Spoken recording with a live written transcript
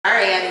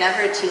Sorry, I'm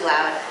never too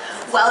loud.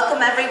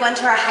 Welcome everyone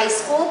to our high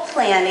school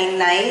planning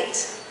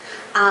night.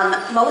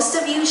 Most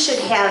of you should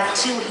have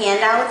two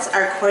handouts,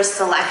 our course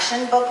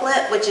selection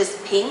booklet, which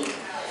is pink,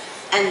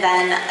 and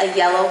then a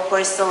yellow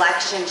course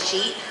selection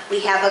sheet. We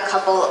have a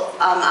couple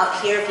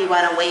up here. If you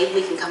want to wave,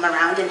 we can come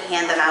around and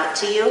hand them out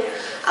to you.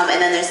 And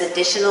then there's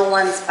additional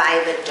ones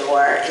by the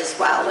door as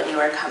well when you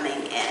are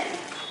coming in.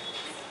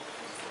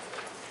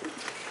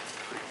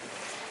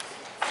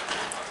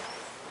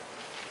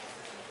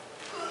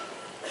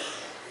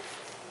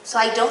 So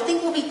I don't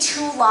think we'll be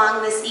too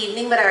long this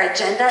evening, but our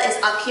agenda is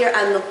up here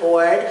on the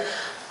board.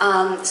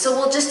 So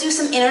we'll just do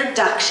some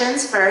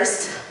introductions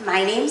first.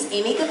 My name's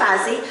Amy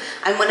Gavazzi.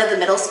 I'm one of the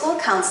middle school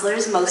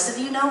counselors. Most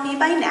of you know me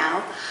by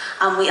now.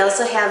 We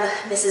also have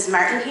Mrs.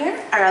 Martin here,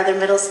 our other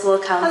middle school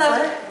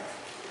counselor. Hello.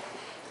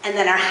 And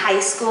then our high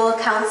school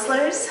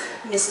counselors,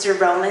 Mr.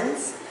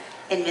 Romans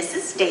and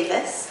Mrs.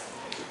 Davis.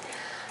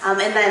 And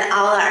then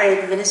all our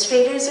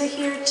administrators are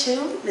here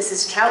too.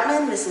 Mrs.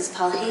 Troutman, Mrs.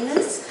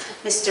 Paulhanas,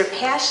 Mr.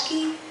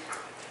 Paschke.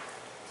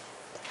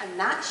 I'm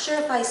not sure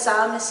if I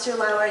saw Mr.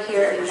 Lauer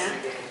here or not.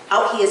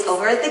 Oh, he is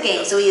over at the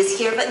game, so he is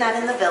here but not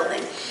in the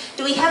building.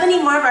 Do we have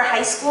any more of our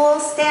high school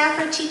staff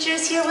or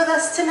teachers here with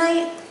us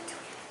tonight?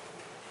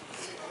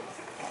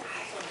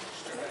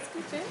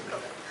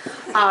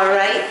 All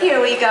right,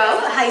 here we go.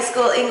 High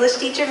school English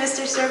teacher,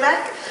 Mr.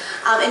 Serbeck.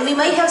 And we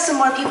might have some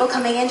more people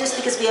coming in just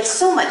because we have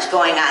so much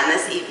going on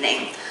this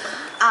evening.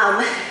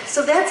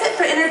 So that's it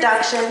for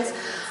introductions.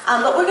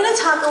 But we're going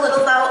to talk a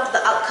little about the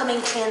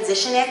upcoming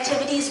transition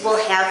activities we'll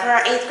have for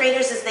our 8th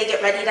graders as they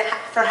get ready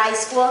for high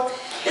school.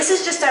 This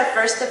is just our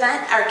first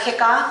event, our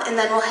kickoff, and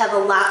then we'll have a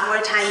lot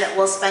more time that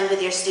we'll spend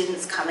with your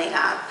students coming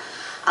up.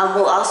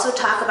 We'll also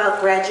talk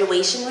about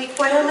graduation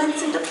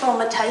requirements and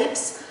diploma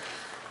types,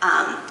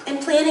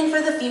 and planning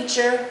for the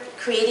future,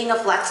 creating a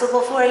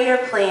flexible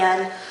 4-year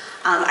plan,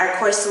 our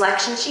course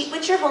selection sheet,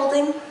 which you're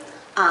holding,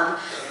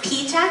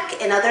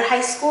 P-TECH and other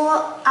high school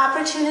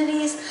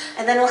opportunities,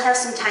 and then we'll have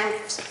some time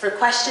for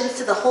questions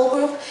to the whole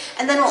group,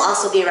 and then we'll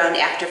also be around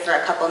after for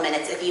a couple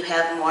minutes if you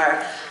have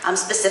more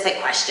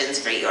specific questions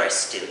for your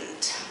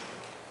student.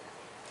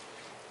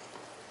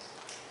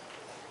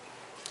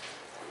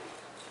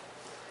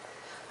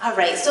 All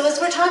right, so as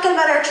we're talking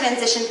about our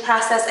transition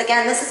process,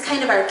 again, this is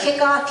kind of our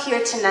kickoff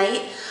here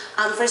tonight.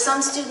 For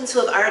some students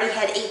who have already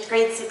had 8th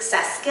grade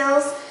success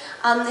skills,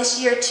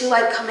 this year too,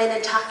 I've come in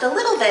and talked a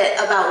little bit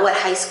about what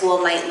high school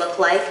might look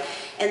like,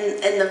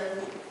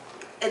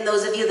 and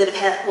those of you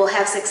that will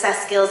have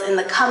success skills in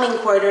the coming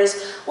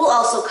quarters will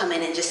also come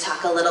in and just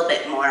talk a little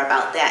bit more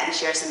about that and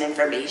share some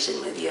information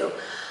with you.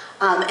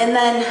 And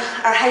then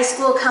our high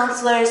school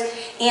counselors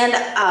and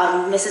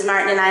Mrs.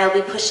 Martin and I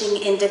will be pushing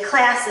into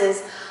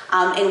classes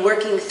and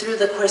working through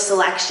the course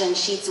selection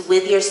sheets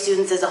with your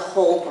students as a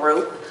whole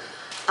group.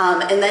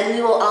 And then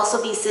we will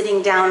also be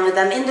sitting down with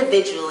them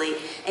individually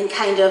and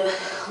kind of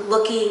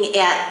looking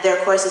at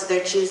their courses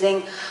they're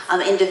choosing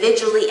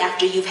individually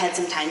after you've had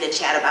some time to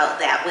chat about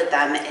that with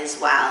them as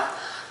well.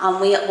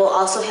 We will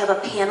also have a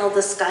panel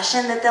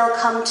discussion that they'll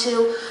come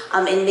to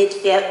in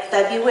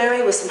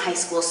mid-February with some high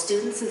school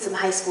students and some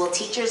high school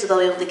teachers. They'll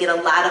be able to get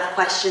a lot of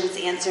questions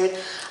answered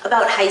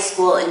about high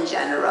school in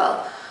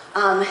general.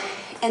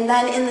 And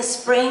then in the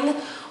spring,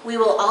 we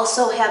will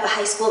also have a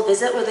high school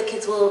visit where the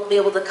kids will be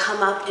able to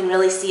come up and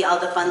really see all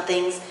the fun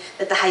things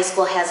that the high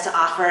school has to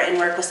offer and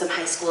work with some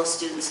high school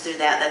students through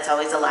that. That's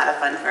always a lot of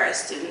fun for our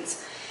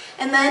students.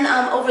 And then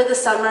over the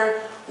summer,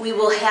 we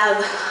will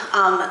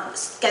have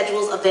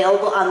schedules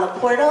available on the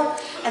portal.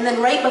 And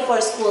then right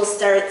before school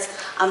starts,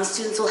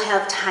 students will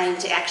have time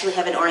to actually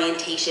have an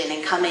orientation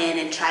and come in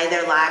and try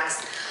their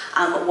locks,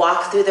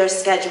 walk through their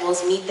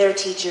schedules, meet their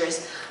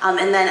teachers,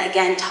 and then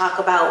again talk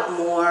about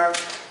more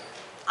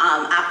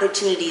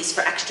opportunities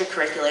for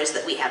extracurriculars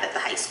that we have at the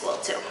high school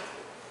too.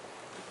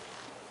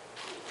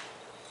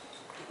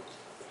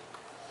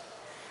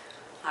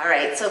 All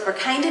right, so if we're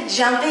kind of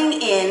jumping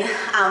in,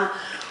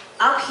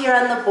 up here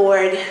on the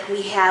board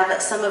we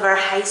have some of our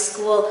high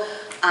school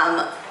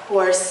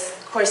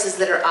courses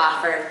that are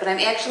offered, but I'm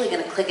actually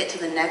going to click it to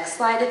the next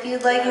slide if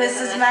you'd like,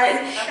 Mrs. Martin,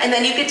 and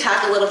then you could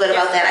talk a little bit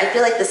about that. I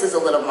feel like this is a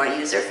little more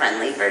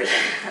user-friendly version.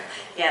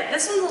 Yeah,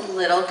 this one's a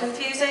little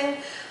confusing.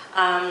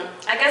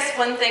 I guess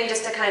one thing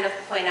just to kind of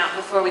point out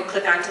before we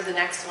click on to the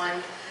next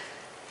one,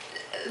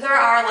 there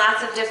are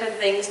lots of different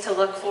things to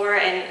look for,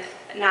 and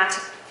not to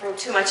throw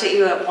too much at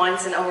you at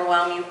once and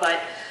overwhelm you,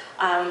 but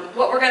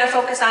what we're going to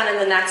focus on in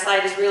the next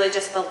slide is really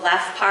just the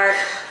left part.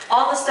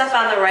 All the stuff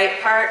on the right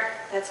part,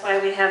 that's why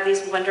we have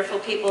these wonderful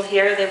people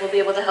here. They will be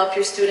able to help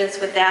your students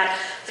with that,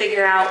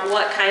 figure out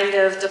what kind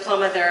of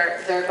diploma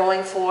they're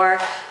going for,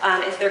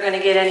 if they're going to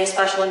get any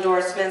special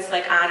endorsements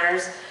like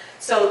honors.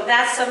 So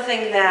that's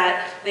something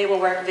that they will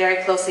work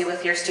very closely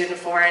with your student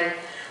for, and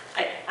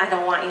I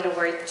don't want you to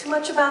worry too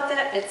much about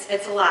that.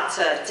 It's a lot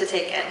to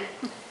take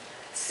in.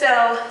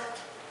 So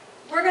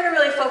we're going to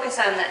really focus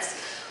on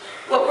this.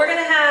 What we're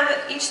going to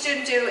have each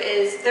student do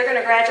is they're going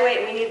to graduate,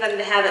 and we need them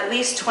to have at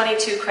least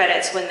 22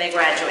 credits when they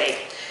graduate.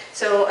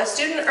 So a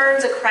student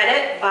earns a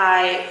credit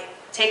by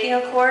taking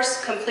a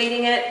course,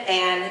 completing it,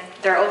 and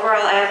their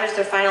overall average,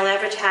 their final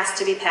average has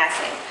to be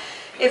passing.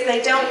 If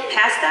they don't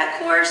pass that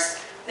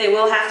course, they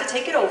will have to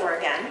take it over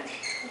again.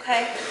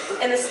 Okay?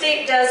 And the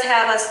state does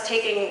have us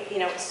taking,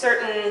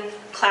 certain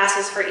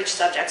classes for each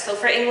subject. So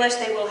for English,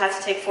 they will have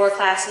to take 4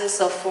 classes,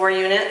 so 4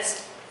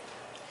 units.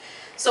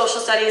 Social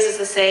studies is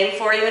the same,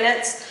 4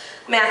 units.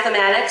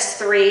 Mathematics,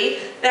 3.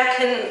 That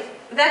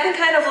can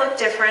kind of look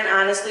different.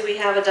 Honestly, we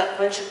have a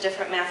bunch of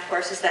different math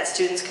courses that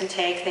students can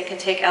take. They can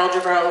take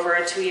algebra over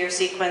a 2-year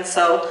sequence.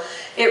 So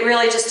it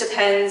really just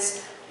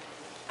depends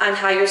on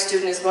how your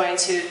student is going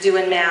to do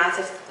in math.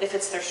 If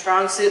it's their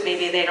strong suit,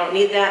 maybe they don't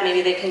need that.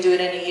 Maybe they can do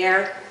it in a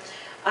year.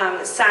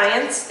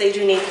 Science, they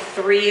do need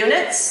 3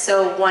 units.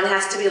 So 1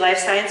 has to be life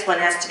science, 1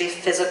 has to be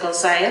physical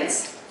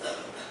science.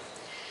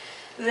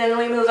 Then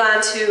we move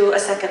on to a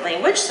second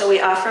language. So we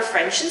offer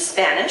French and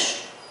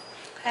Spanish.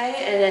 Okay,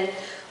 and then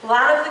a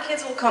lot of the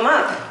kids will come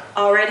up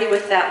already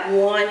with that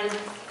 1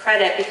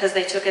 credit because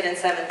they took it in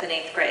 7th and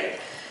 8th grade.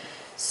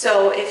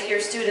 So if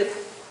your student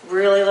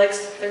really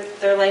likes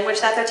their language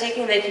that they're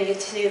taking, they can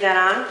continue that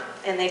on,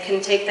 and they can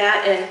take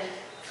that, and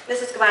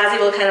Mrs. Gavazzi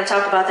will kind of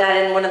talk about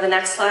that in one of the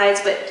next slides,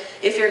 but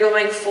if you're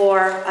going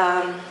for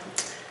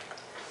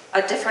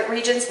a different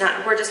regions,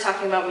 we're just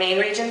talking about main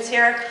regions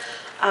here,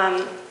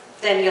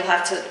 then you'll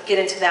have to get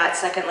into that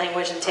second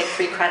language and take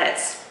 3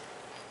 credits.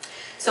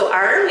 So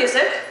art or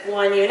music,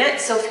 1 unit,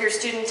 so if your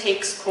student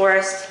takes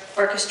chorus,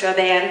 orchestra,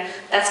 band,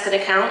 that's going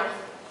to count,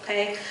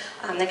 okay?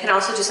 They can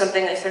also do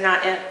something if they're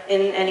not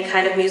in any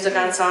kind of music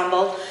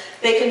ensemble.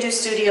 They can do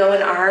studio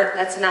and art,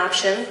 that's an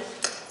option.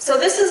 So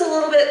this is a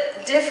little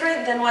bit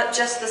different than what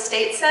just the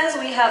state says.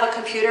 We have a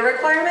computer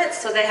requirement,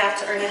 so they have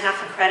to earn a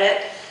half a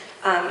credit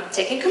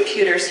taking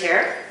computers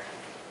here.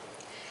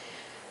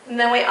 And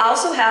then we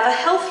also have a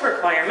health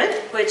requirement,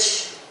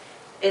 which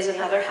is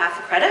another half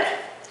a credit.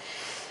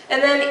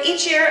 And then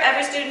each year,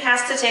 every student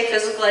has to take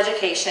physical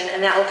education,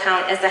 and that will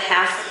count as a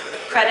half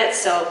credit,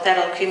 so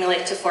that'll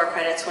accumulate to 4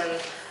 credits when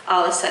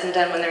all is said and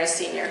done when they're a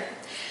senior.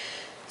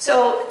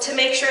 So to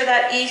make sure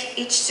that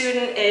each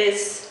student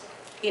is,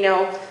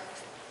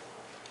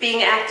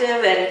 being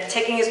active and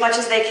taking as much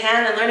as they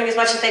can and learning as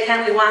much as they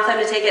can, we want them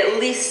to take at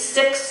least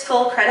 6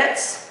 full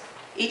credits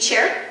each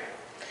year.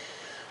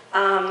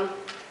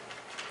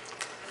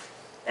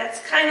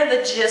 That's kind of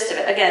the gist of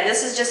it. Again,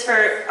 this is just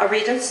for a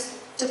Regents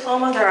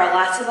diploma. There are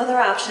lots of other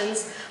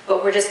options,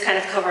 but we're just kind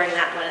of covering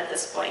that one at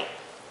this point.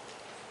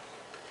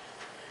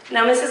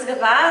 Now Mrs.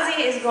 Gavazzi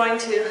is going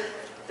to,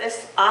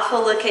 this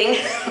awful looking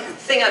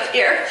thing up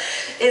here,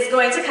 is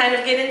going to kind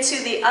of get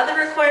into the other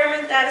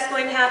requirement that is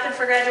going to happen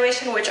for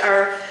graduation, which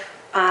are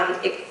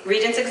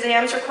Regents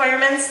exams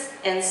requirements.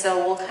 And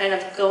so we'll kind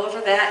of go over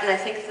that, and I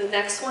think the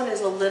next one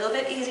is a little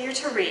bit easier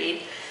to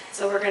read.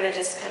 So we're going to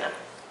just kind of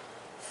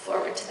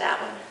forward to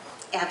that one.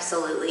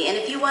 Absolutely, and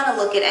if you want to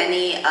look at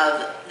any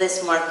of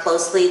this more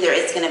closely, there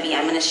is going to be,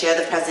 I'm going to share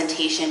the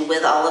presentation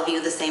with all of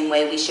you the same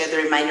way we shared the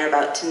reminder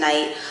about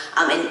tonight,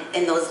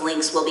 and those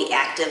links will be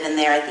active in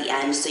there at the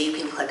end, so you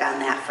can click on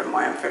that for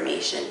more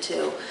information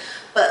too.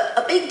 But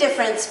a big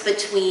difference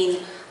between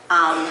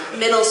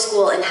middle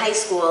school and high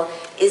school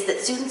is that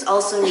students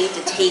also need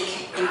to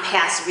take and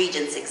pass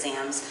Regents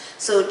exams.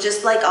 So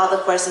just like all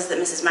the courses that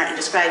Mrs. Martin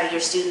described,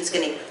 your student's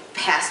going to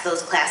pass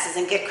those classes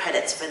and get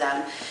credits for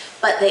them.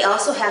 But they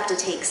also have to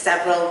take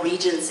several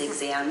Regents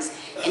exams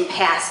and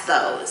pass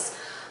those.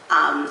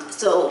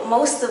 So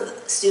most of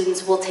the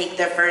students will take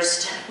their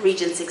first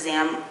Regents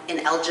exam in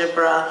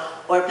algebra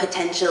or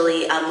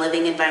potentially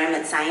living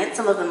environment science.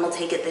 Some of them will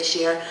take it this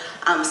year.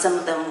 Some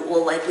of them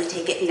will likely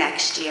take it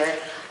next year.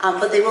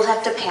 But they will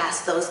have to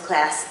pass those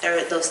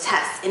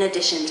tests in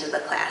addition to the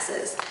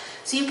classes.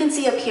 So you can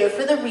see up here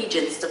for the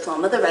Regents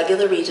diploma, the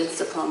regular Regents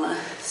diploma,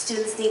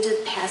 students need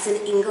to pass an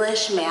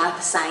English,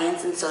 math,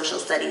 science, and social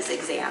studies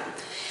exam.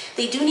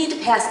 They do need to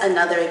pass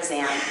another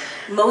exam.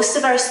 Most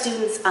of our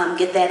students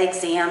get that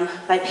exam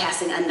by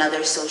passing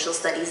another social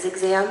studies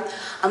exam,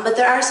 but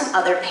there are some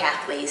other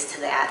pathways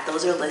to that.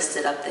 Those are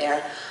listed up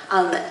there.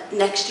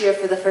 Next year,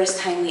 for the first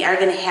time, we are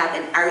going to have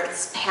an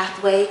arts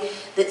pathway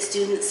that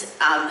students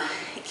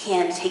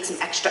can take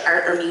some extra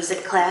art or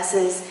music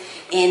classes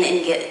in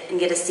and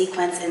get a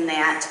sequence in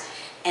that,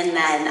 and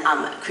then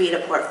create a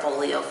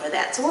portfolio for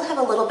that. So we'll have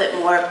a little bit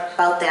more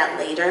about that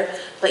later,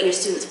 but your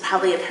students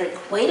probably have heard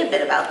quite a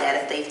bit about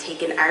that if they've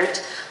taken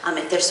art.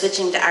 If they're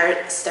switching to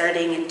art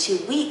starting in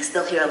 2 weeks,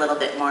 they'll hear a little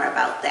bit more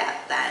about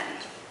that then.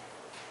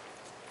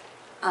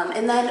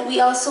 And then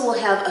we also will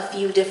have a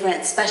few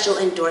different special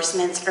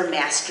endorsements for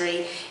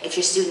mastery if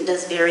your student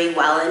does very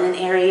well in an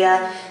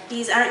area.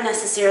 These aren't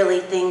necessarily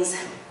things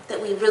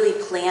that we really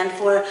plan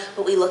for,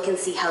 but we look and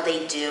see how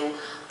they do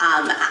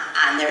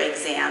on their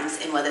exams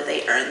and whether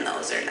they earn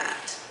those or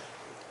not.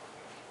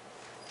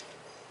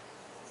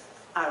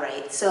 All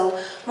right, so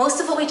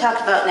most of what we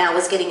talked about now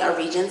was getting a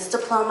Regents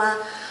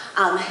diploma.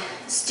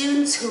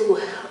 Students who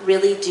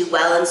really do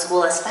well in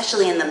school,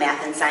 especially in the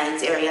math and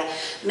science area,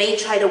 may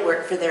try to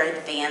work for their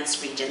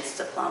advanced Regents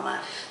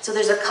diploma. So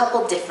there's a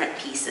couple different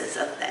pieces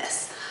of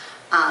this.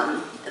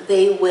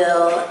 they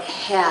will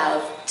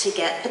have to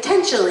get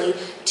potentially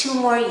 2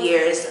 more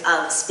years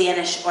of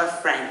Spanish or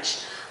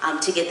French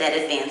to get that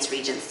advanced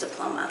Regents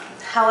diploma.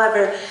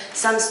 However,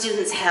 some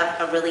students have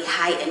a really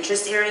high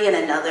interest area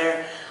in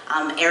another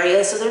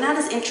area, so they're not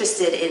as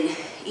interested in,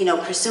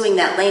 pursuing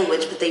that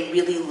language, but they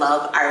really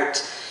love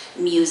art,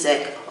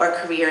 music, or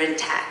career in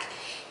tech.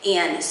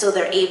 And so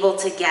they're able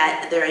to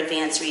get their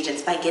advanced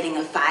Regents by getting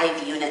a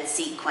 5-unit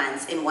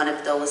sequence in one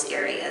of those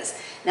areas.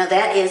 Now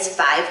that is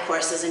 5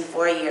 courses in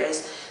 4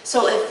 years.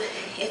 So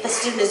if a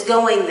student is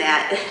going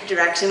that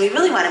direction, we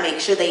really want to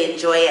make sure they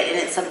enjoy it and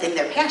it's something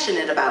they're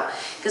passionate about,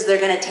 because they're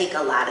going to take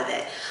a lot of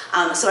it.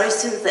 So our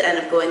students that end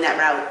up going that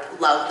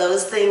route love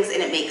those things,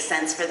 and it makes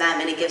sense for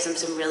them, and it gives them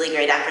some really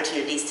great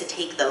opportunities to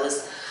take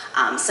those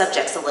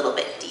subjects a little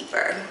bit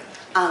deeper.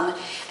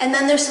 And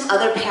then there's some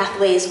other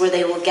pathways where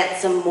they will get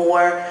some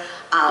more,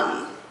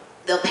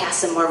 they'll pass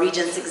some more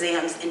Regents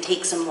exams and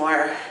take some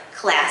more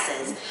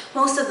classes.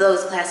 Most of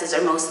those classes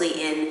are mostly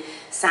in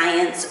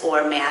science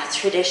or math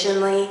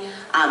traditionally,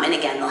 and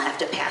again, they'll have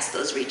to pass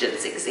those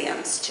Regents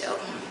exams too.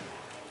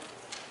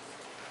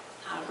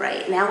 All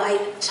right, now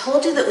I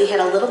told you that we had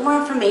a little more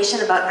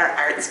information about our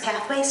arts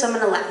pathway, so I'm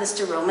going to let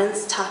Mr.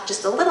 Romans talk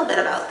just a little bit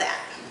about that.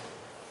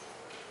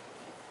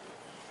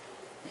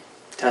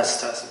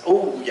 Test, test.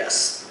 Oh,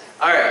 yes.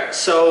 All right,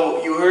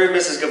 so you heard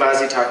Mrs.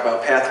 Gavazzi talk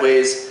about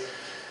pathways.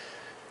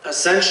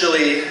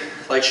 Essentially,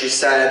 like she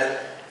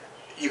said,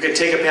 you can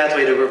take a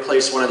pathway to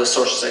replace one of the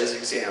social studies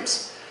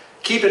exams.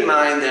 Keep in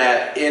mind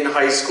that in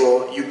high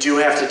school, you do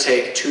have to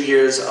take 2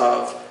 years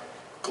of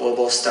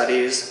global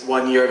studies,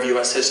 1 year of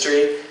US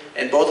history,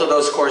 and both of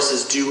those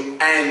courses do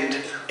end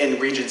in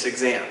Regents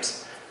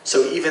exams.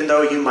 So even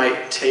though you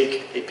might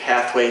take a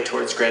pathway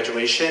towards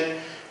graduation,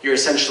 you're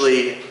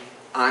essentially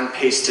on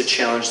pace to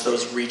challenge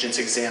those Regents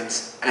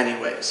exams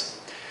anyways.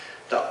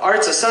 The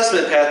arts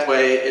assessment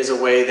pathway is a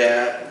way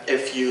that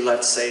if you,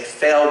 let's say,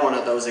 fail one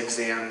of those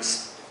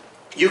exams,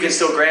 you can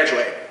still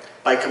graduate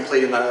by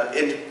completing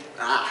the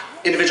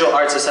individual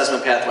arts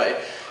assessment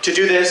pathway. To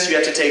do this, you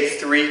have to take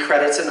 3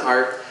 credits in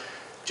art,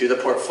 do the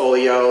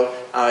portfolio,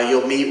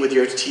 you'll meet with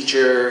your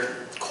teacher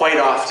quite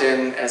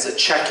often as a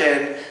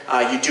check-in.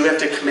 You do have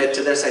to commit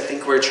to this. I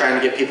think we're trying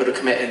to get people to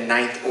commit in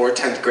 9th or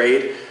 10th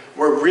grade.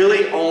 We're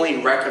really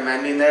only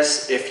recommending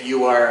this if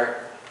you are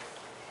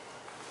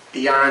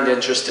beyond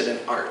interested in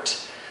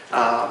art.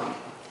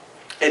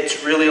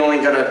 It's really only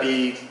going to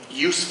be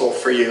useful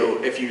for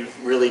you if you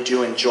really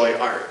do enjoy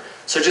art.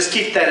 So just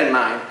keep that in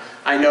mind.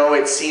 I know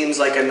it seems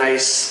like a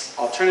nice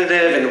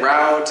alternative and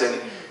route,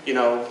 and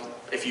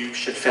if you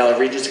should fail a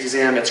Regents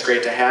exam, it's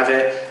great to have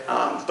it,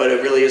 but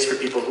it really is for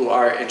people who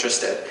are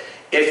interested.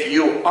 If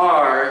you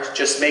are,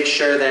 just make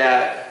sure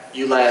that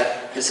you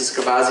let Mrs.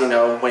 Gavazzi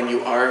know when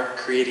you are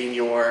creating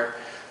your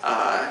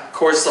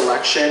course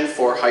selection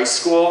for high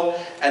school,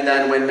 and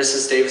then when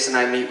Mrs. Davis and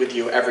I meet with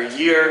you every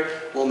year,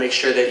 we'll make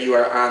sure that you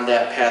are on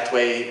that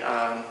pathway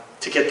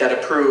to get that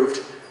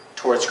approved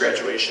towards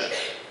graduation,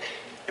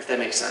 if that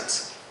makes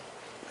sense.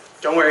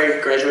 Don't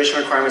worry, graduation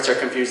requirements are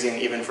confusing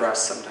even for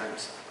us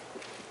sometimes.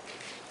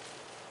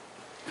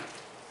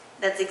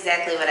 That's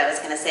exactly what I was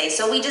going to say.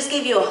 So we just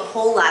gave you a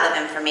whole lot of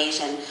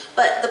information,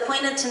 but the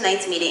point of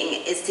tonight's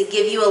meeting is to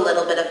give you a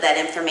little bit of that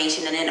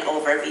information and an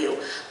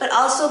overview, but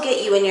also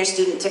get you and your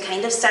student to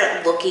kind of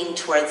start looking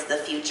towards the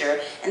future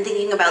and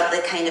thinking about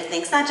the kind of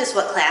things, not just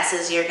what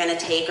classes you're going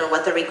to take or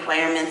what the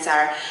requirements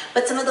are,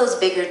 but some of those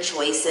bigger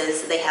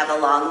choices they have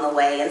along the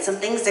way, and some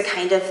things to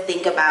kind of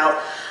think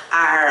about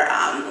are,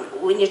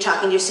 when you're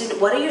talking to your student,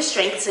 what are your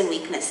strengths and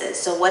weaknesses?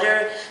 So what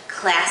are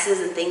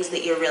classes and things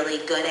that you're really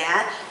good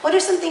at? What are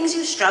some things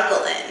you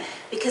struggle in?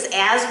 Because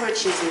as we're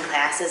choosing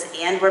classes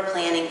and we're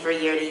planning for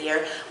year to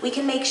year, we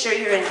can make sure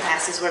you're in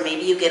classes where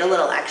maybe you get a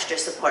little extra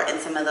support in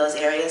some of those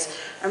areas,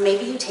 or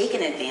maybe you take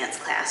an advanced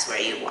class where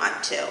you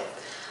want to.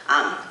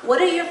 What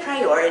are your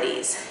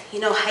priorities?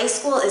 High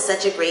school is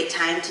such a great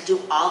time to do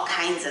all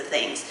kinds of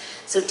things.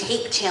 So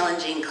take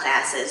challenging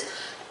classes.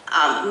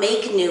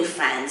 Make new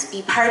friends,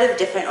 be part of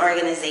different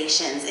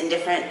organizations in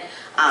different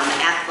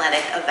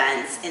athletic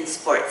events, in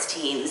sports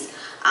teams,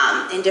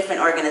 in different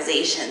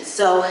organizations.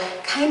 So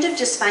kind of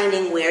just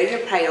finding where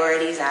your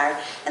priorities are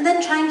and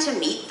then trying to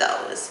meet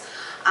those.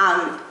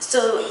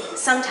 So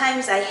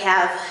sometimes I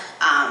have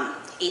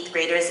 8th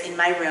graders in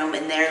my room,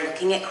 and they're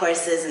looking at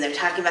courses and they're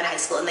talking about high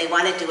school and they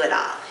want to do it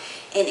all.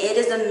 And it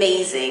is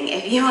amazing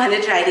if you want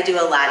to try to do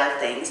a lot of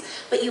things,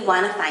 but you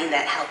want to find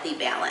that healthy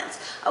balance,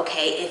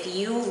 okay? If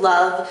you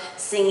love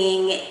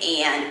singing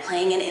and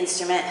playing an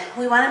instrument,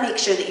 we want to make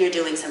sure that you're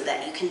doing some of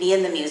that. You can be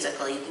in the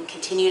musical, you can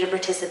continue to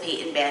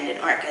participate in band and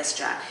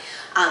orchestra,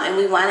 and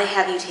we want to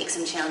have you take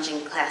some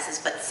challenging classes,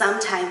 but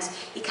sometimes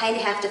you kind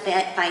of have to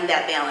find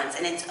that balance,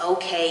 and it's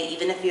okay,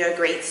 even if you're a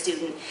great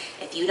student,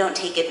 if you don't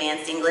take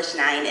Advanced English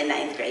 9 in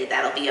 9th grade,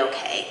 that'll be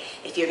okay.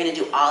 If you're going to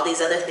do all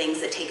these other things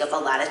that take up a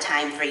lot of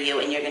time for you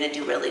and you're going to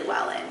do really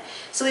well in.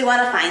 So we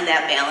want to find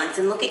that balance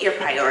and look at your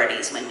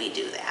priorities when we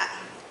do that.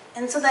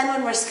 And so then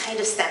when we're kind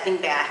of stepping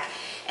back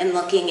and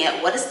looking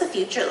at what does the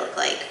future look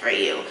like for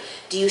you.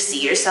 Do you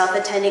see yourself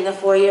attending a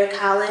four-year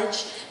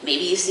college?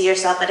 Maybe you see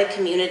yourself at a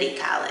community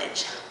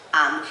college.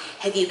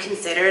 Have you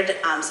considered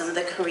some of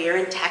the career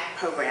and tech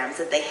programs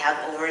that they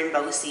have over in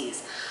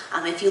BOCES?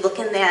 If you look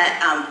in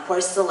that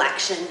course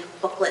selection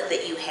booklet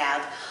that you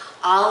have,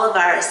 all of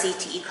our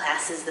CTE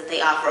classes that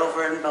they offer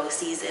over in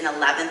BOCES in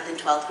 11th and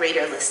 12th grade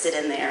are listed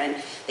in there.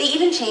 And they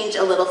even change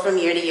a little from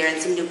year to year,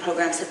 and some new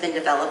programs have been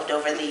developed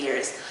over the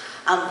years.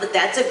 But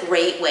that's a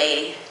great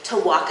way to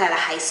walk out of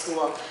high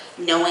school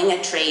knowing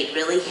a trade,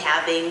 really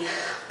having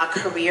a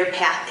career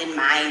path in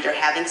mind, or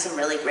having some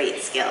really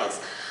great skills.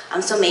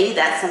 So maybe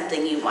that's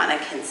something you want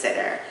to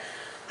consider.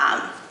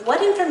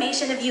 What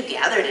information have you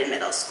gathered in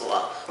middle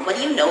school? What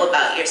do you know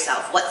about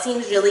yourself? What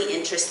seems really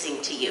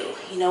interesting to you?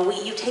 You know,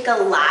 you take a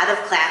lot of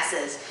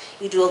classes,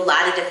 you do a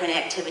lot of different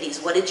activities.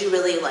 What did you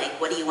really like?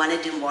 What do you want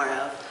to do more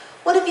of?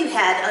 What have you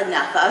had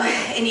enough of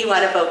and you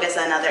want to focus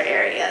on other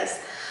areas?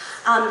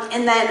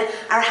 And then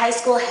our high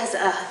school has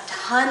a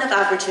ton of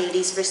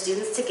opportunities for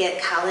students to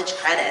get college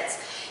credits.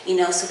 You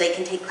know, so they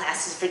can take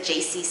classes for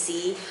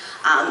JCC,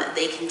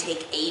 they can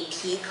take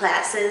AP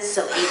classes,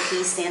 so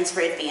AP stands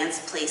for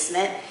Advanced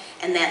Placement,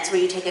 and that's where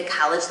you take a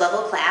college level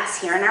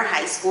class here in our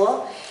high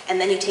school,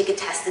 and then you take a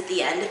test at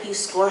the end. If you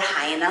score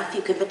high enough,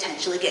 you could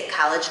potentially get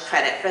college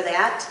credit for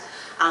that.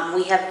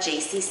 We have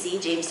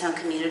JCC, Jamestown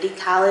Community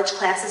College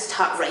classes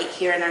taught right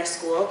here in our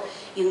school.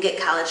 You can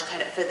get college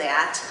credit for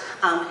that.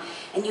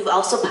 And you've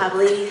also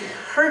probably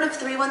heard of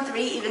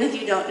 313, even if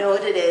you don't know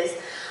what it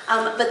is.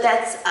 But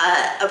that's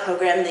a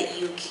program that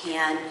you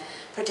can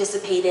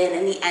participate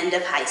in the end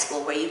of high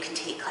school, where you can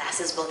take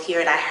classes both here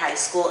at our high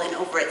school and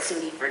over at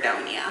SUNY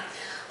Fredonia.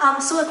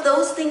 So if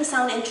those things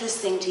sound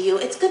interesting to you,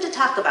 it's good to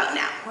talk about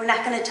now. We're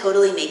not going to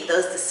totally make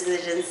those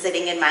decisions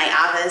sitting in my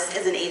office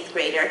as an 8th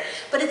grader,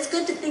 but it's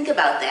good to think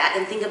about that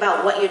and think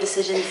about what your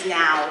decisions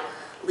now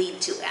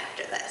lead to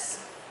after this.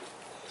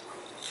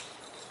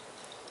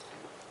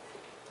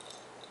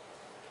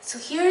 So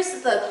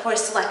here's the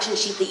course selection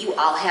sheet that you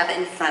all have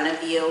in front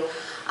of you.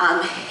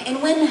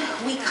 And when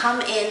we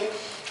come in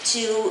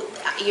to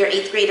your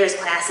 8th graders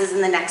classes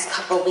in the next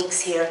couple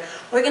weeks here,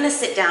 we're going to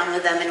sit down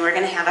with them and we're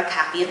going to have a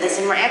copy of this,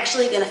 and we're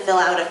actually going to fill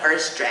out a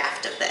first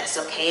draft of this,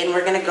 okay? And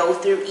we're going to go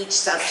through each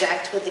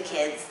subject with the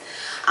kids.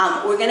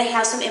 We're going to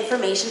have some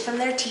information from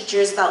their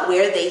teachers about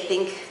where they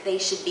think they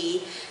should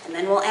be, and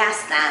then we'll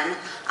ask them.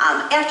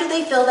 After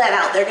they fill that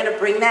out, they're going to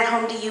bring that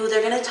home to you,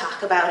 they're going to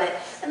talk about it,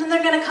 and then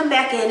they're going to come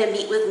back in and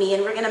meet with me,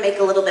 and we're going to make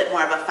a little bit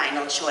more of a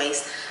final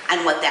choice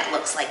on what that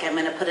looks like. I'm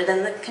going to put it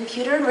in the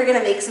computer, and we're going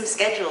to make some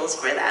schedules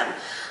for them.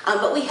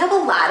 But we have a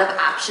lot of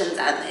options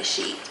on this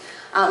sheet.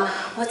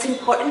 What's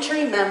important to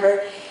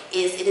remember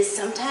is it is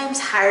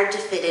sometimes hard to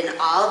fit in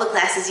all the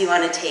classes you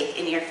want to take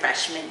in your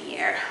freshman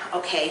year.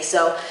 Okay,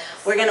 so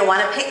we're going to want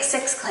to pick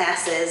 6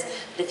 classes,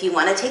 but if you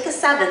want to take a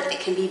 7th, it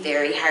can be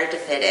very hard to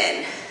fit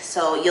in.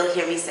 So you'll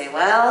hear me say,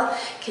 well,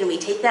 can we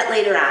take that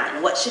later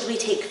on? What should we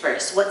take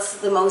first? What's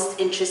the most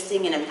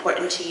interesting and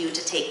important to you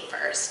to take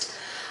first?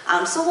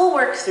 So we'll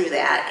work through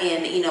that,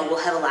 and you know,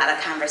 we'll have a lot of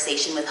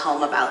conversation with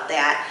home about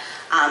that,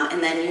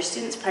 and then your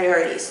students'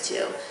 priorities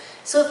too.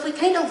 So if we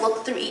kind of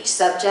look through each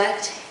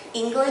subject,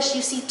 English,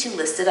 you see 2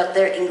 listed up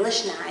there,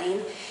 English 9,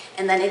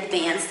 and then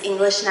Advanced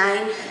English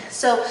 9.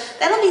 So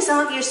that'll be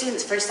some of your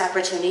students' first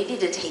opportunity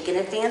to take an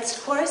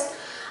advanced course,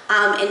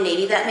 and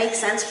maybe that makes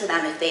sense for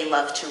them if they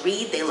love to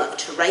read, they love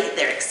to write,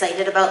 they're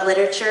excited about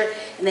literature,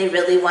 and they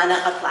really want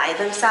to apply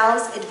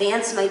themselves.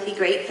 Advanced might be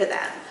great for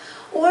them.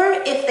 Or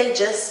if they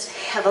just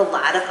have a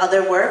lot of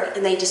other work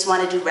and they just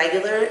want to do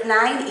regular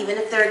 9, even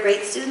if they're a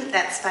great student,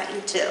 that's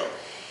fine too.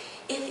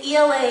 If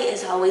ELA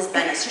has always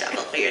been a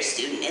struggle for your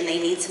student and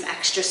they need some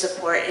extra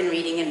support in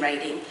reading and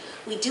writing,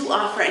 we do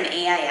offer an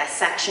AIS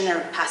section, or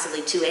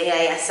possibly 2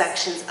 AIS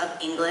sections of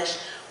English,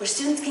 where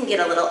students can get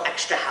a little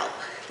extra help.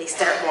 They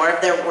start more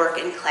of their work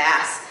in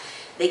class,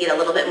 they get a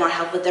little bit more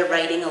help with their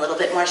writing, a little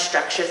bit more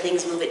structure,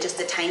 things move at just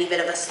a tiny bit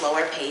of a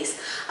slower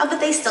pace, but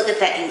they still get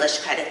that English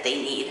credit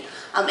they need.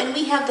 And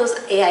we have those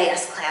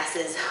AIS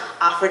classes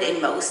offered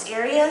in most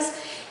areas.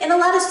 And a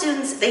lot of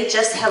students, they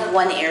just have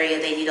one area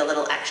they need a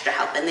little extra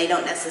help, and they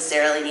don't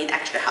necessarily need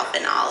extra help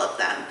in all of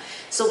them.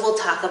 So we'll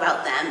talk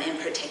about them in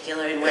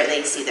particular and where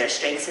they see their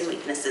strengths and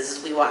weaknesses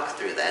as we walk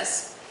through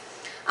this.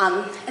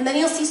 And then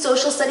you'll see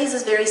social studies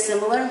is very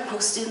similar.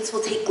 Most students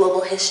will take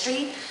global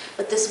history,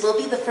 but this will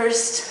be the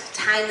first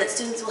time that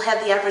students will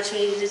have the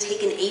opportunity to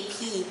take an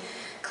AP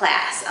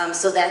class.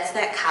 So that's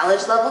that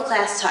college level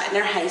class taught in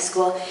our high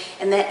school,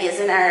 and that is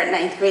in our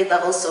 9th grade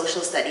level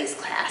social studies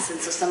class. And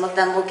so some of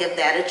them will give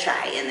that a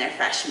try in their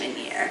freshman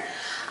year.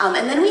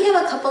 And then we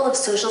have a couple of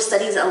social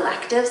studies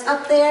electives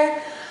up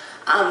there.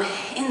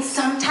 And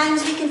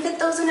sometimes we can fit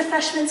those in a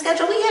freshman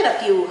schedule. We had a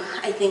few,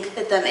 I think,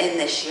 fit them in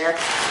this year.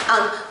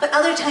 But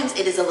other times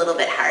it is a little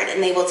bit hard,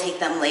 and they will take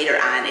them later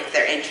on if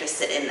they're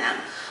interested in them.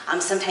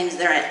 Sometimes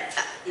they're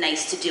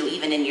nice to do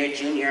even in your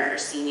junior or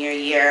senior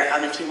year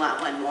if you want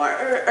one more,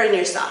 or in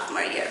your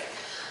sophomore year.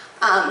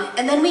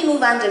 And then we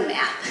move on to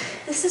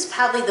math. This is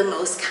probably the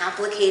most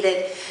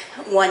complicated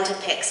one to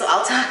pick, so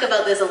I'll talk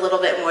about this a little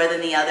bit more than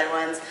the other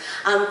ones.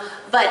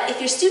 But if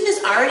your student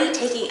is already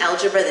taking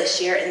algebra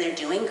this year and they're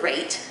doing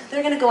great,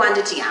 they're going to go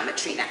on to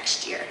geometry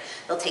next year.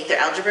 They'll take their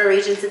algebra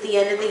regents at the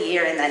end of the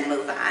year and then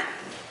move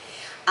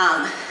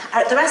on.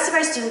 The rest of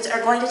our students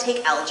are going to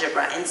take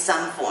algebra in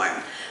some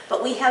form,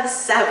 but we have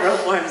several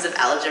forms of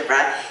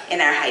algebra in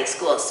our high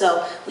school.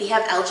 So we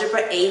have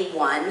Algebra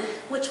A1,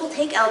 which will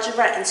take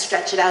algebra and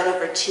stretch it out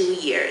over 2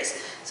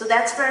 years. So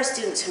that's for our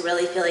students who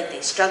really feel like they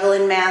struggle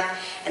in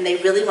math and they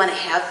really want to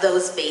have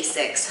those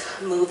basics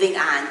moving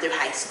on through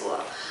high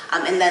school.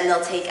 And then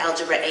they'll take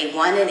Algebra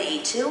A1 and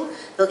A2.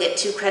 They'll get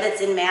 2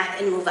 credits in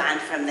math and move on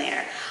from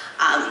there.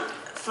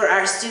 For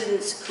our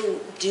students who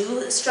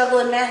do struggle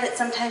in math at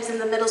sometimes in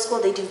the middle school,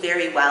 they do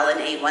very well in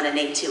A1 and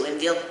A2 and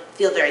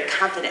feel very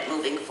confident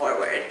moving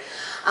forward.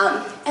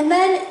 And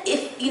then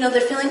if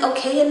they're feeling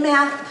okay in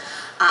math,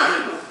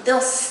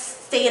 they'll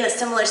stay in a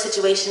similar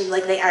situation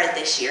like they are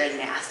this year in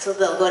math. So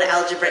they'll go to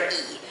Algebra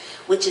E,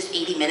 which is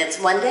 80 minutes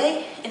one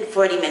day and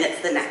 40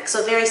 minutes the next.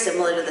 So very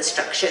similar to the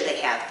structure they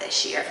have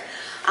this year.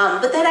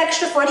 But that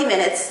extra 40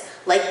 minutes,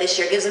 like this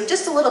year, gives them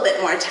just a little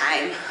bit more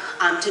time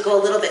to go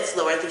a little bit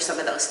slower through some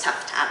of those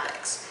tough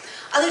topics.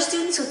 Other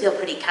students who feel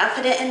pretty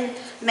confident in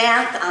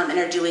math and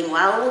are doing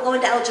well will go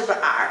into Algebra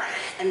R.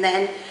 And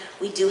then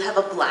we do have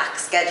a block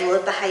schedule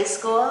at the high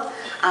school.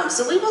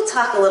 So we will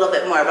talk a little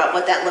bit more about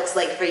what that looks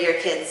like for your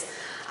kids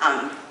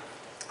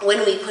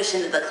when we push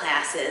into the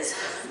classes.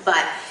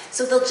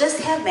 So they'll just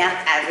have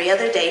math every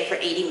other day for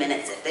 80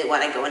 minutes if they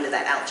want to go into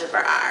that Algebra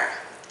R.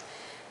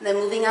 And then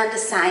moving on to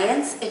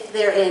science, if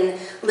they're in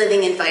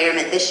living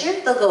environment this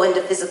year, they'll go into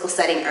physical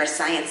setting earth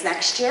science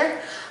next year.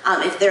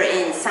 If they're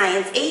in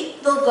science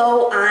 8, they'll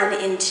go on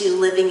into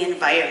living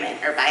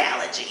environment or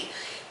biology.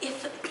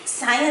 If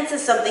science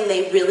is something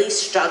they really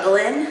struggle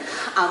in,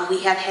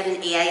 we have had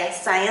an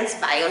AIS science,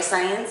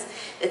 bioscience.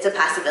 It's a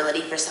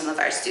possibility for some of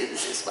our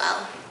students as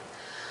well.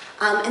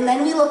 And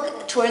then we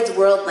look towards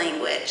world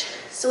language.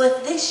 So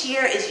if this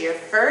year is your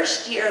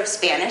first year of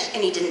Spanish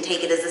and you didn't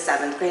take it as a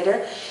 7th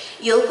grader,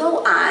 you'll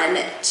go on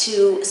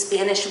to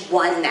Spanish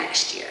 1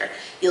 next year.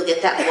 You'll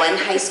get that 1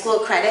 high school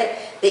credit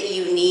that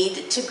you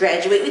need to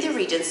graduate with your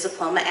Regents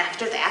diploma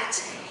after that.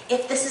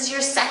 If this is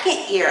your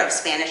 2nd year of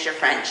Spanish or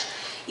French,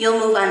 you'll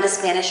move on to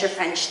Spanish or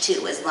French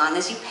 2. As long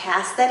as you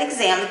pass that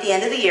exam at the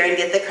end of the year and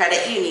get the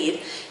credit you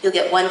need, you'll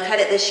get 1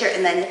 credit this year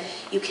and then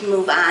you can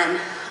move on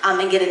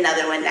and get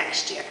another one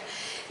next year.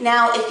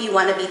 Now, if you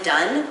want to be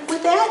done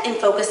with that and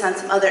focus on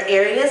some other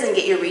areas and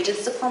get your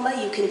Regents diploma,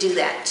 you can do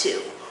that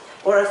too.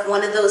 Or if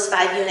one of those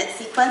 5-unit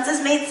sequences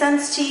made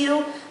sense to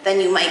you, then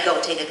you might go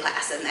take a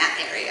class in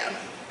that area.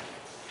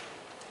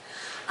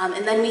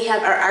 And then we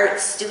have our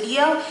art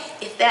studio.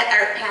 If that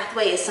art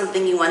pathway is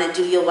something you want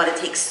to do, you'll want to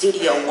take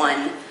Studio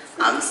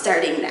 1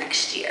 starting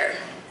next year.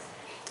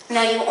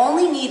 Now, you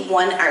only need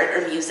 1 art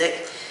or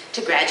music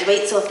to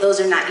graduate, so if those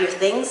are not your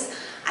things,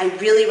 I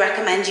really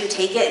recommend you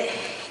take it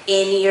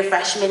in your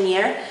freshman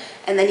year,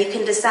 and then you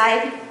can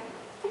decide,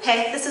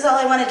 okay, this is all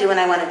I want to do and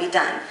I want to be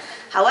done.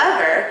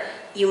 However,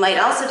 you might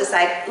also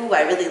decide, ooh,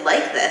 I really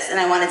like this and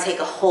I want to take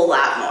a whole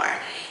lot more.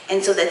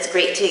 And so that's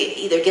great to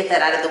either get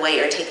that out of the way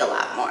or take a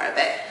lot more of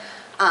it.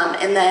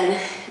 And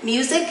then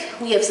music,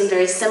 we have some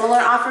very similar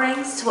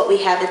offerings to what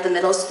we have at the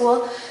middle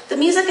school. The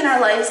Music in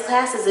Our Lives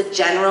class is a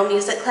general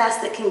music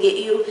class that can get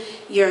you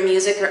your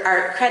music or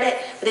art credit,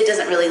 but it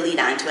doesn't really lead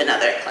on to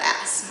another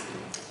class.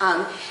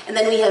 And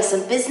then we have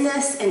some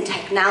business and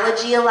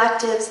technology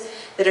electives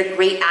that are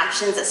great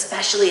options,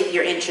 especially if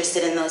you're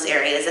interested in those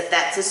areas. If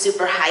that's a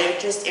super high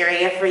interest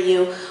area for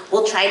you,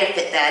 we'll try to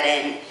fit that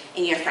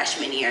in your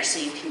freshman year so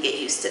you can get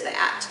used to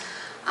that.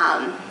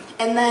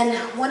 And then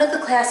one of the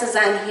classes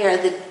on here,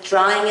 the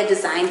Drawing and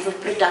Design for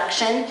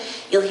Production,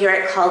 you'll hear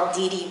it called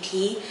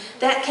DDP.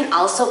 That can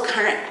also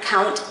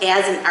count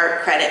as an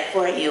art credit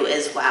for you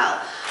as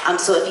well.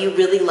 So if you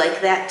really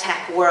like that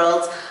tech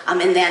world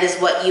and that is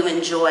what you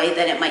enjoy,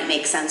 then it might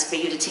make sense for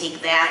you to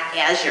take that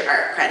as your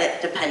art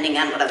credit, depending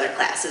on what other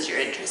classes you're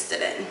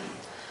interested in.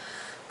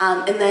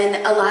 And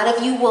then a lot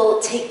of you will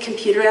take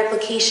computer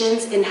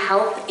applications in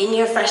health in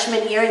your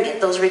freshman year and get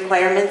those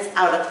requirements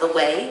out of the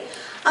way.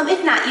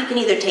 If not, you can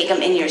either take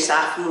them in your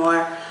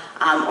sophomore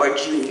or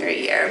junior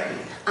year.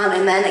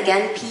 And then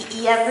again,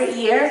 PE every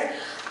year.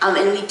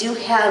 And we do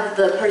have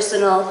the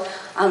personal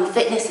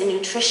fitness and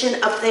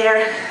nutrition up there.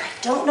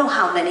 I don't know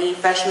how many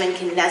freshmen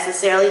can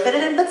necessarily fit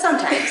it in, but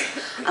sometimes.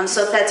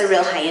 So if that's a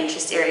real high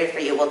interest area for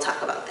you, we'll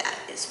talk about that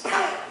as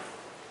well.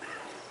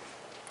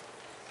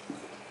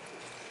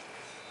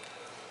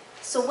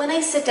 So when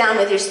I sit down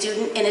with your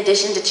student, in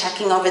addition to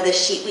checking over the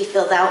sheet we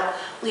filled out,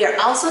 we are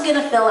also going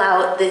to fill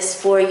out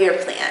this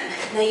 4-year plan.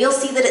 Now you'll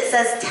see that it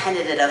says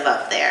tentative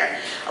up there.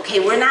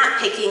 Okay, we're not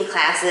picking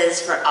classes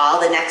for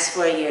all the next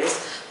 4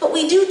 years, but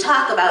we do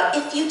talk about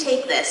if you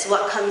take this,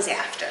 what comes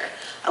after.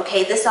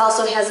 Okay, this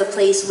also has a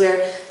place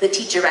where the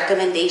teacher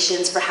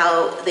recommendations for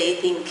how they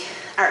think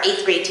our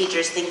 8th grade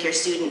teachers think your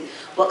student,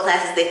 what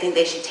classes they think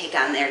they should take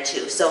on there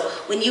too. So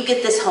when you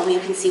get this home, you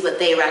can see what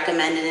they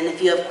recommended, and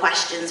if you have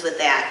questions with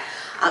that,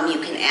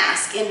 you can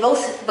ask. And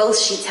both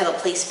sheets have a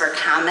place for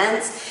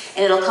comments,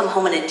 and it'll come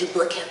home in a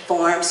duplicate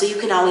form, so you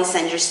can always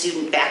send your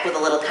student back with a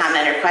little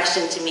comment or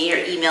question to me, or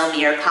email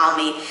me, or call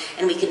me,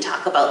 and we can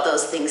talk about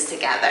those things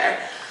together.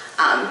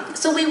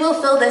 So we will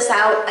fill this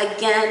out.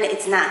 Again,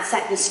 it's not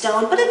set in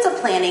stone, but it's a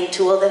planning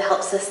tool that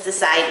helps us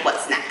decide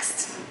what's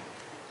next.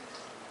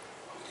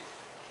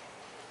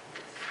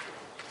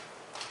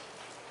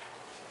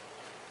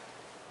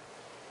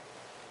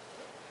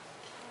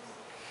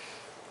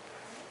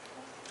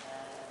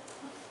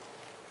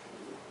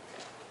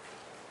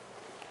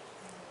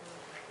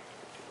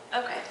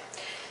 Okay,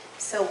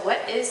 so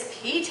what is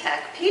P-TECH?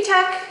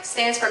 P-TECH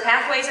stands for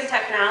Pathways in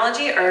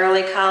Technology,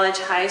 Early College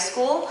High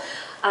School.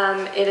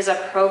 It is a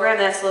program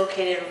that's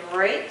located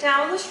right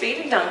down the street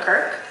in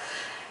Dunkirk.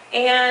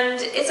 And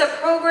it's a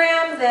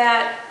program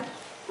that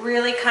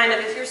really kind of,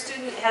 if your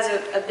student has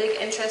a big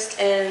interest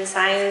in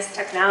science,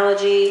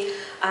 technology,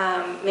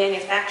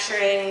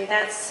 manufacturing,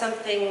 that's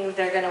something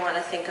they're going to want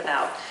to think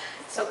about.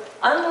 So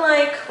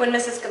unlike when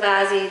Mrs.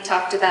 Gavazzi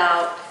talked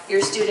about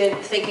your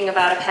student thinking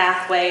about a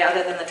pathway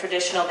other than the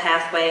traditional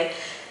pathway,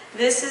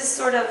 this is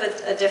sort of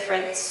a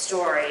different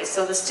story.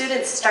 So the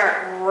students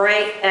start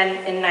right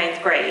in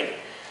 9th grade.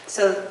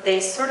 So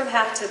they sort of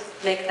have to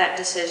make that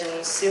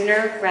decision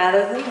sooner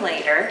rather than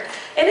later.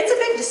 And it's a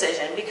big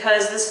decision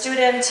because the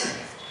student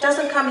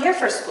doesn't come here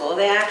for school.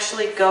 They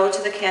actually go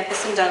to the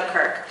campus in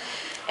Dunkirk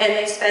and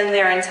they spend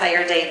their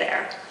entire day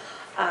there.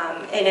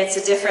 And it's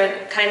a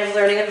different kind of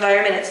learning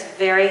environment. It's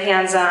very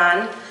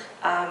hands-on.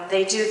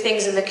 They do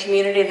things in the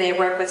community. They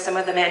work with some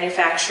of the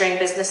manufacturing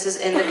businesses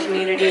in the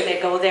community. They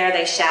go there,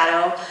 they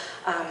shadow,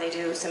 they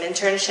do some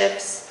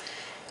internships.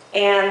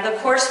 And the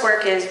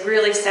coursework is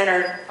really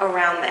centered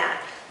around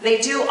that.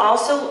 They do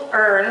also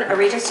earn a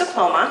Regents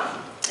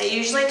Diploma. It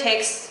usually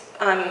takes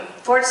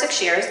 4 to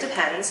 6 years,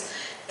 depends.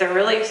 If they're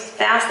really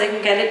fast, they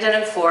can get it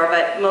done in 4,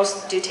 but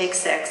most do take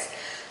 6.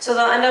 So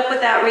they'll end up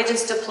with that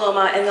Regents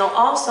Diploma, and they'll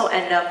also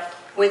end up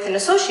with an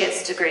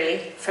associate's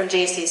degree from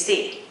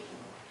JCC.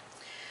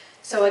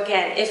 So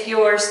again, if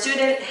your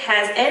student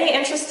has any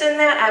interest in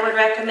that, I would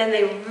recommend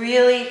they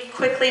really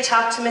quickly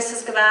talk to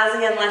Mrs.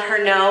 Gavazzi and let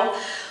her know.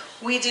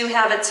 We do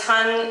have a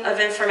ton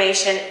of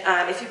information.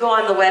 If you go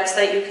on the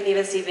website, you can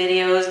even see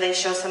videos. They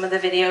show some of the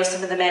videos,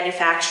 some of the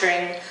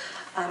manufacturing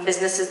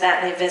businesses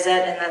that they visit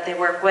and that they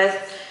work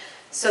with.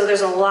 So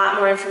there's a lot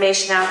more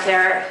information out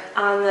there.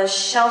 On the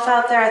shelf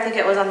out there, I think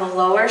it was on the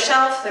lower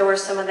shelf, there were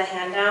some of the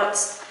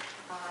handouts.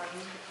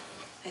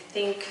 I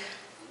think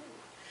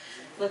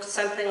looked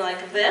something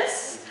like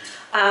this.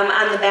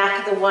 On the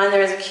back of the one,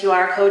 there is a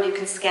QR code. You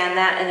can scan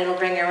that and it'll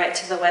bring you right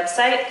to the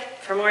website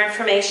for more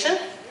information.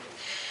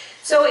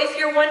 So if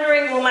you're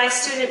wondering, will my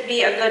student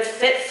be a good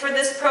fit for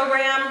this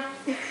program?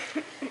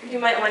 You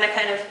might want to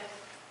kind of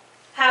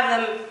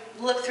have them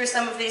look through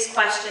some of these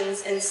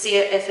questions and see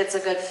if it's a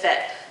good fit,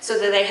 so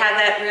that they have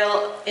that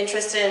real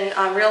interest in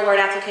real-world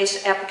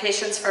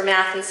applications for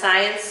math and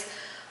science.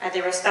 Are they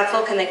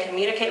respectful? Can they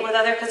communicate with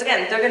others? Because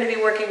again, they're going to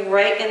be working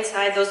right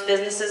inside those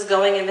businesses,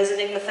 going and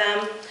visiting with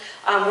them,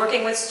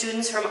 working with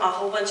students from a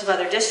whole bunch of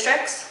other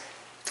districts.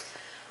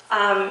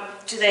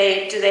 Do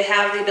they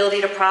have the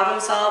ability to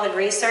problem solve and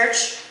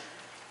research?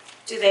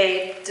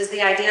 Does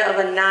the idea of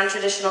a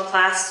non-traditional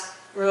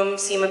classroom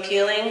seem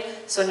appealing?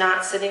 So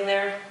not sitting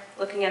there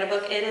looking at a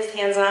book. It is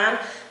hands-on.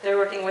 They're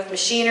working with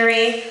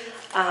machinery,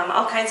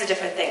 all kinds of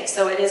different things.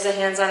 So it is a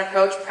hands-on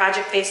approach,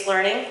 project-based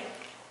learning.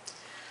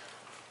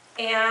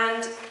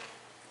 And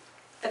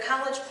the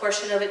college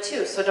portion of it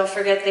too. So don't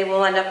forget, they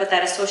will end up with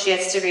that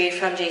associate's degree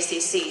from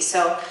JCC.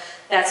 So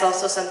that's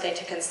also something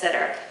to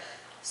consider.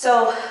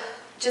 So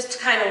just to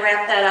kind of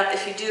wrap that up,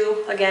 if you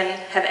do, again,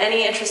 have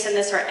any interest in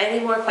this or any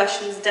more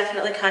questions,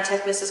 definitely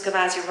contact Mrs.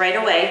 Gavazzi right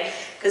away,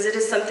 because it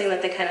is something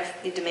that they kind of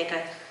need to make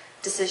a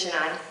decision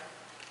on,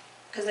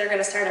 because they're going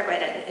to start it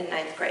right in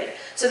 9th grade.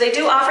 So they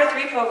do offer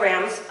 3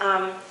 programs.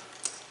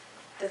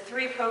 The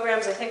 3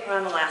 programs, I think, were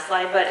on the last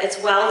slide, but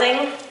it's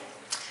welding,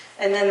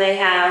 and then they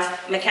have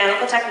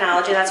mechanical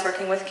technology, that's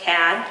working with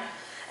CAD,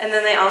 and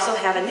then they also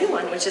have a new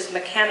one, which is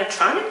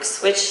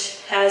mechanotronics,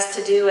 which has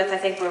to do with, I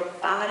think,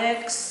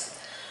 robotics,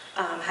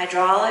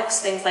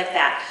 hydraulics, things like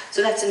that.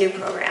 So that's a new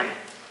program.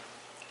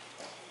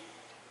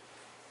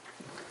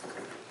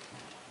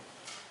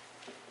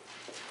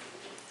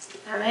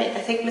 All right,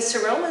 I think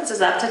Mr. Romans is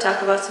up to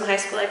talk about some high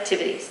school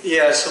activities.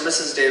 Yeah, so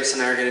Mrs. Davis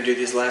and I are going to do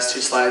these last 2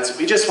 slides.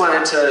 We just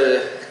wanted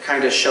to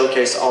kind of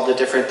showcase all the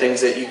different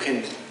things that you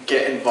can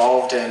get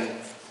involved in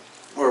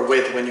or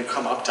with when you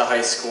come up to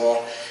high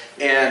school.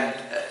 And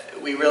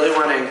we really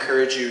want to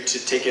encourage you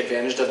to take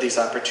advantage of these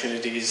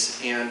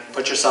opportunities and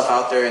put yourself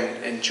out there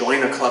and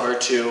join a club or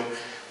 2,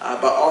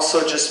 but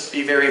also just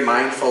be very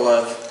mindful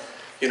of,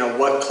 you know,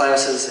 what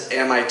classes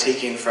am I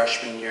taking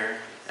freshman year?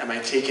 Am I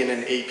taking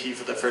an AP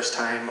for the first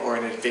time or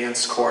an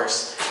advanced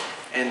course?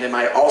 And am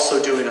I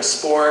also doing a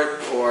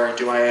sport, or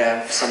do I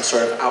have some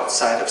sort of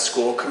outside of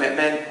school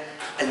commitment?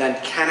 and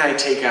then can I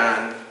take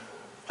on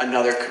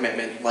another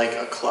commitment like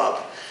a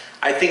club?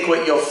 I think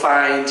what you'll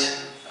find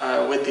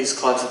with these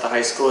clubs at the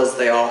high school is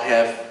they all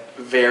have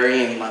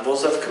varying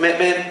levels of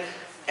commitment,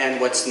 and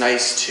what's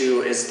nice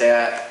too is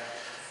that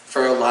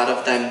for a lot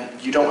of them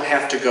you don't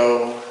have to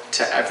go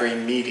to every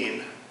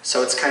meeting,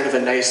 so it's kind of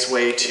a nice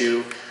way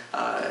to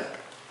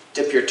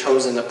dip your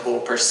toes in the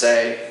pool per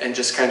se and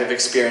just kind of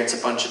experience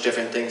a bunch of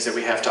different things that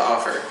we have to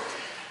offer.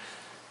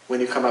 When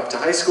you come up to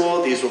high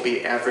school, these will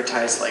be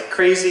advertised like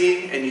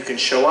crazy, and you can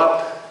show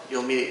up.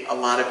 You'll meet a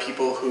lot of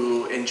people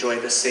who enjoy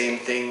the same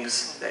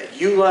things that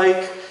you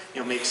like.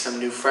 You'll make some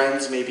new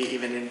friends, maybe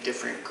even in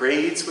different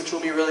grades, which will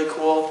be really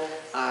cool.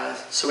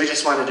 So we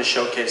just wanted to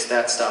showcase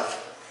that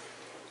stuff.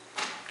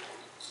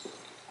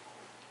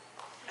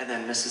 And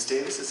then Mrs.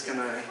 Davis is going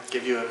to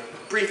give you a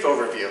brief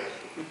overview.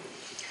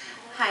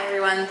 Hi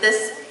everyone,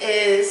 this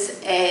is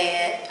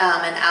an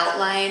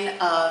outline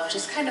of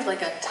just kind of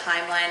like a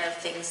timeline of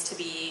things to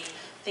be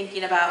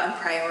thinking about and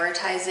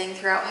prioritizing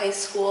throughout high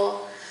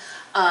school.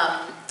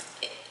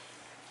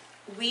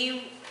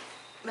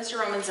 Mr.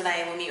 Romans and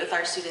I will meet with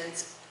our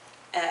students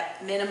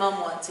at minimum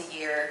once a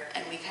year,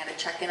 and we kind of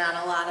check in on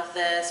a lot of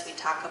this. We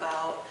talk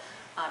about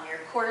your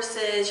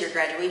courses, your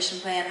graduation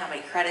plan, how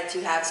many credits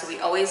you have, so we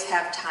always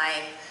have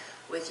time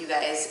with you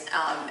guys,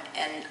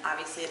 and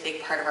obviously a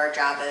big part of our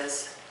job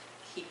is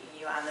keeping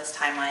you on this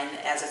timeline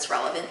as it's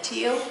relevant to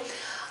you.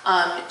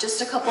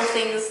 Just a couple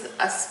things,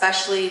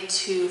 especially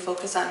to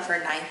focus on for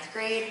 9th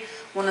grade.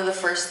 One of the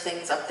first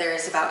things up there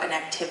is about an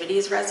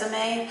activities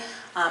resume.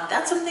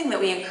 That's something that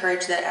we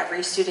encourage that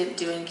every student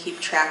do and keep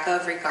track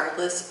of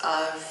regardless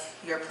of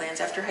your plans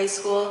after high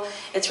school.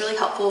 It's really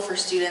helpful for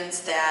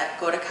students that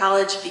go to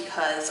college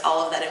because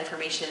all of that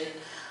information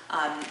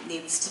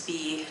needs to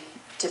be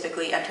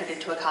typically entered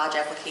into a college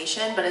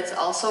application, but it's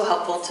also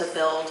helpful to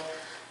build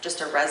just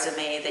a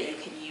resume that you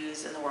can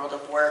use in the world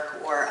of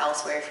work or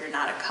elsewhere if you're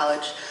not a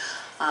college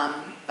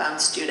bound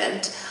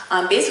student.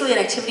 Basically, an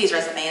activities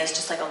resume is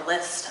just like a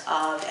list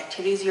of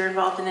activities you're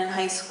involved in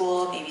high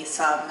school, maybe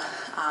some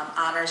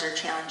honors or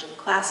challenging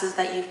classes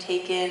that you've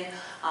taken,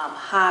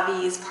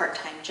 hobbies,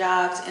 part-time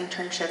jobs,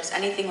 internships,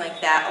 anything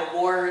like that,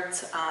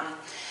 awards.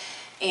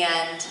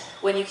 And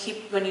when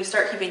you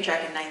start keeping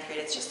track in 9th grade,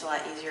 it's just a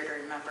lot easier to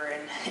remember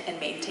and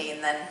maintain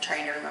than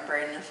trying to remember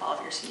in the fall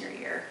of your senior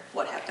year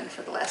what happened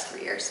for the last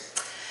 3 years.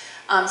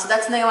 So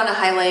that's something I want to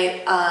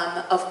highlight.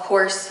 Of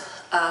course,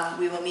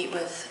 we will meet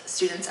with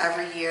students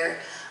every year.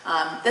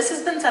 This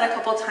has been said a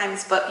couple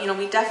times, but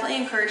we definitely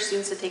encourage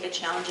students to take a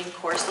challenging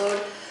course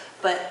load,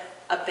 but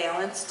a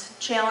balanced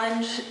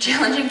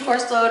challenging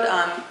course load.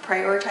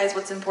 Prioritize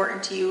what's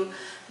important to you.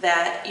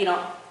 That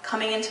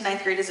coming into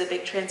 9th grade is a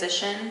big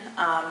transition.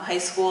 High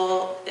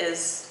school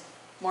is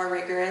more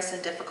rigorous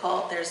and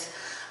difficult. There's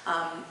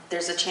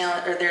a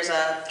challenge, or there's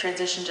a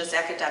transition just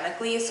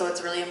academically, so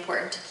it's really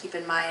important to keep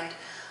in mind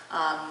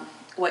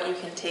what you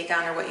can take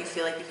on or what you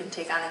feel like you can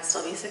take on and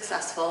still be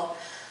successful.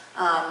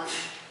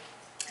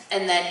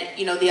 And then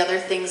the other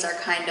things are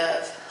kind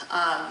of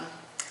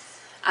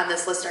on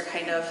this list are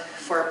kind of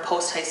for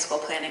post-high school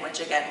planning, which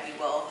again we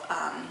will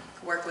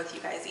work with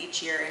you guys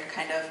each year and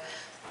kind of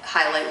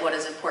highlight what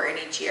is important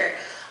each year.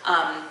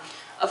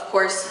 Of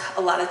course,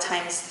 a lot of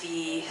times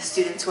the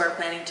students who are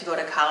planning to go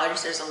to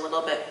college, there's a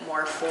little bit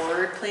more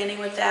forward planning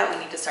with that.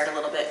 We need to start a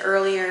little bit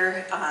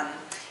earlier.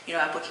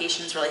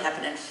 Applications really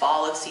happen in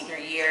fall of senior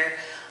year,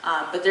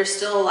 but there's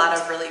still a lot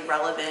of really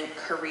relevant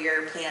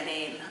career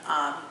planning,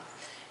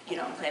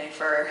 planning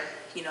for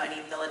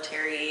any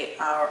military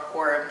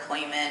or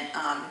employment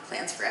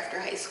plans for after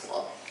high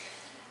school.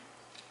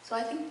 So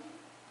I think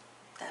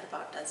that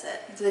about does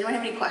it. Does anyone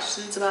have any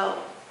questions about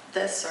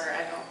this, or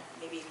I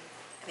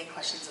think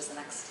questions is the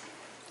next.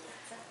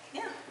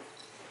 Yeah.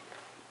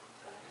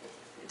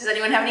 Does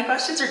anyone have any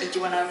questions, or did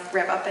you want to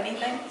wrap up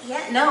anything?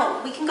 Yeah,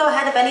 no, we can go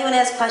ahead if anyone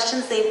has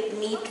questions they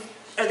need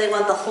or they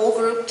want the whole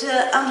group to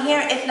hear.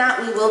 If not,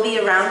 we will be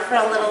around for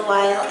a little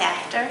while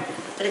after.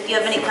 But if you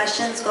have any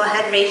questions, go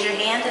ahead, raise your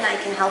hand, and I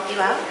can help you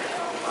out.